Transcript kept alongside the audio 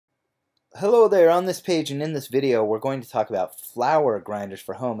Hello there. On this page and in this video we're going to talk about flour grinders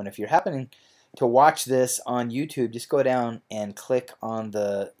for home, and if you're happening to watch this on YouTube, just go down and click on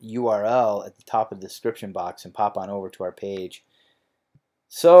the URL at the top of the description box and pop on over to our page.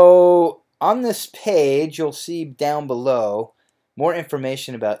 So on this page you'll see down below more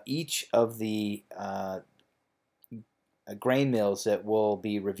information about each of the grain mills that we'll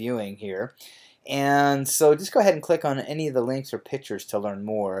be reviewing here. And so just go ahead and click on any of the links or pictures to learn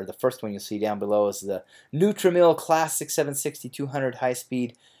more. The first one you'll see down below is the Nutramil Classic 760-200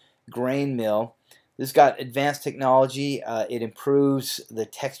 high-speed grain mill. This has got advanced technology. It improves the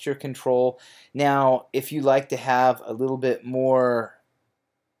texture control. Now, if you like to have a little bit more,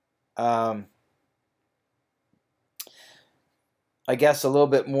 I guess a little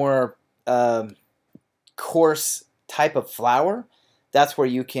bit more coarse type of flour, that's where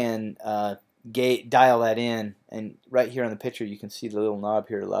you can dial that in. And right here on the picture you can see the little knob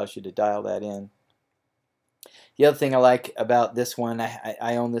here allows you to dial that in. The other thing I like about this one,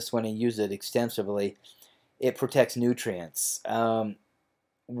 I own this one and use it extensively, it protects nutrients.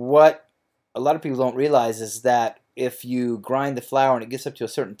 What a lot of people don't realize is that if you grind the flour and it gets up to a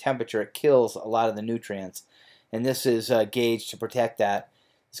certain temperature, it kills a lot of the nutrients, and this is gauged to protect that.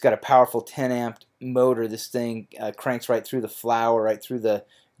 It's got a powerful 10 amp motor. This thing cranks right through the flour, right through the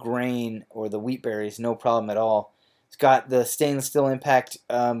grain or the wheat berries, no problem at all. It's got the stainless steel impact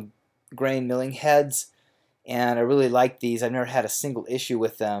grain milling heads, and I really like these. I've never had a single issue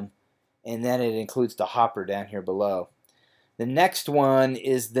with them. And then it includes the hopper down here below. The next one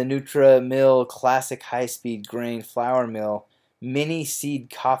is the Nutramil Classic High-Speed Grain Flour Mill Mini Seed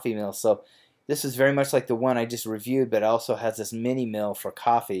Coffee Mill. So this is very much like the one I just reviewed, but it also has this mini mill for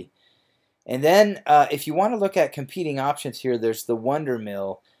coffee. And then if you want to look at competing options here, there's the Wonder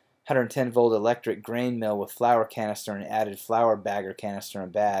Mill 110 volt electric grain mill with flour canister and added flour bagger canister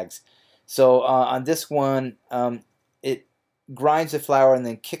and bags. So on this one, it grinds the flour and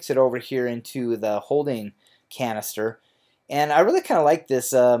then kicks it over here into the holding canister. And I really kind of like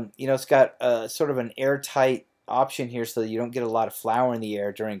this. It's got sort of an airtight option here so that you don't get a lot of flour in the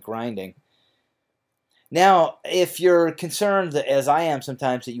air during grinding. Now, if you're concerned, as I am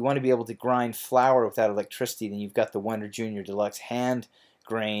sometimes, that you want to be able to grind flour without electricity, then you've got the Wonder Junior Deluxe Hand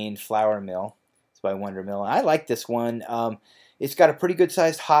Grain Flour Mill. It's by Wonder Mill. I like this one. It's got a pretty good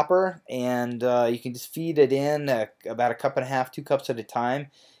sized hopper, and you can just feed it in about 1.5 cups, 2 cups at a time.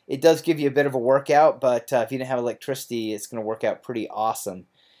 It does give you a bit of a workout, but if you didn't have electricity, it's going to work out pretty awesome.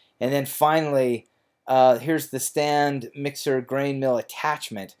 And then finally, here's the stand mixer grain mill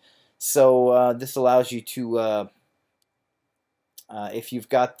attachment. So this allows you to, if you've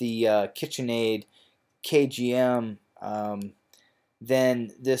got the KitchenAid KGM,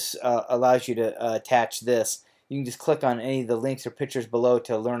 then this allows you to attach this. You can just click on any of the links or pictures below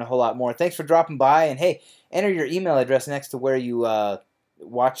to learn a whole lot more. Thanks for dropping by, and hey, enter your email address next to where you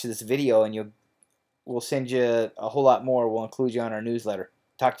watch this video, and we'll send you a whole lot more. We'll include you on our newsletter.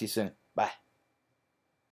 Talk to you soon. Bye.